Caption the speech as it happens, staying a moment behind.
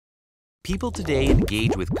People today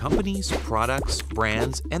engage with companies, products,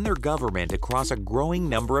 brands, and their government across a growing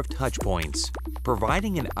number of touchpoints.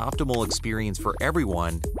 Providing an optimal experience for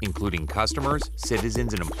everyone, including customers,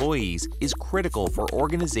 citizens, and employees, is critical for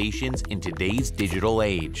organizations in today's digital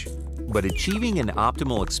age. But achieving an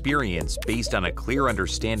optimal experience based on a clear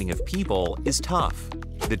understanding of people is tough.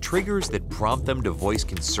 The triggers that prompt them to voice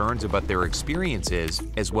concerns about their experiences,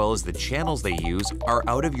 as well as the channels they use, are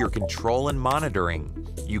out of your control and monitoring.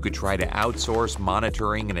 You could try to outsource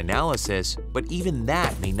monitoring and analysis, but even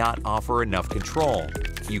that may not offer enough control.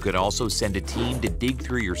 You could also send a team to dig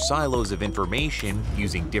through your silos of information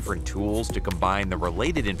using different tools to combine the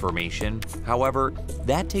related information. However,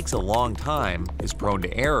 that takes a long time, is prone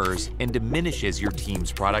to errors, and diminishes your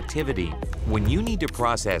team's productivity. When you need to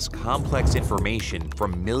process complex information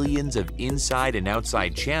from millions of inside and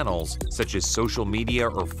outside channels, such as social media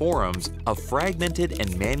or forums, a fragmented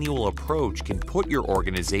and manual approach can put your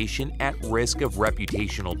organization at risk of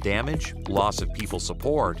reputational damage, loss of people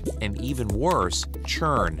support, and even worse,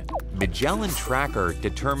 churn. Magellan Tracker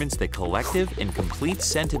determines the collective and complete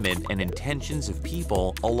sentiment and intentions of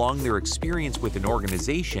people along their experience with an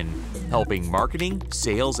organization, helping marketing,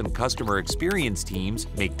 sales, and customer experience teams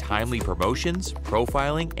make timely promotions,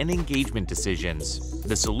 profiling, and engagement decisions.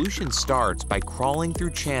 The solution starts by crawling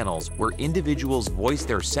through channels where individuals voice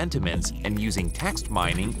their sentiments and using text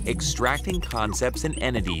mining, extracting concepts and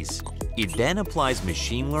entities. It then applies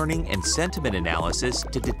machine learning and sentiment analysis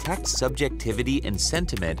to detect subjectivity and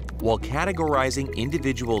sentiment while categorizing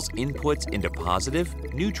individuals' inputs into positive,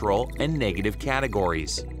 neutral, and negative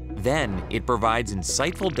categories. Then, it provides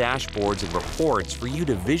insightful dashboards and reports for you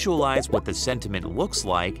to visualize what the sentiment looks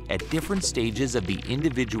like at different stages of the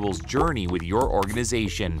individual's journey with your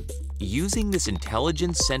organization. Using this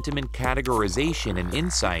intelligent sentiment categorization and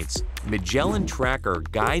insights, Magellan Tracker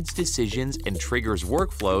guides decisions and triggers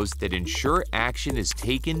workflows that ensure action is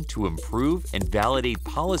taken to improve and validate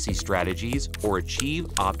policy strategies or achieve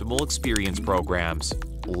optimal experience programs.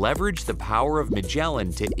 Leverage the power of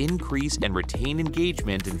Magellan to increase and retain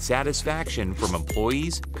engagement and satisfaction from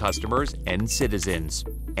employees, customers, and citizens.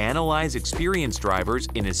 Analyze experience drivers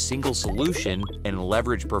in a single solution and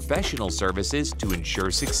leverage professional services to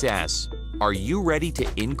ensure success. Are you ready to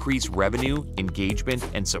increase revenue, engagement,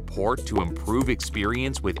 and support to improve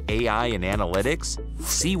experience with AI and analytics?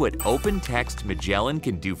 See what OpenText Magellan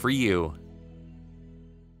can do for you.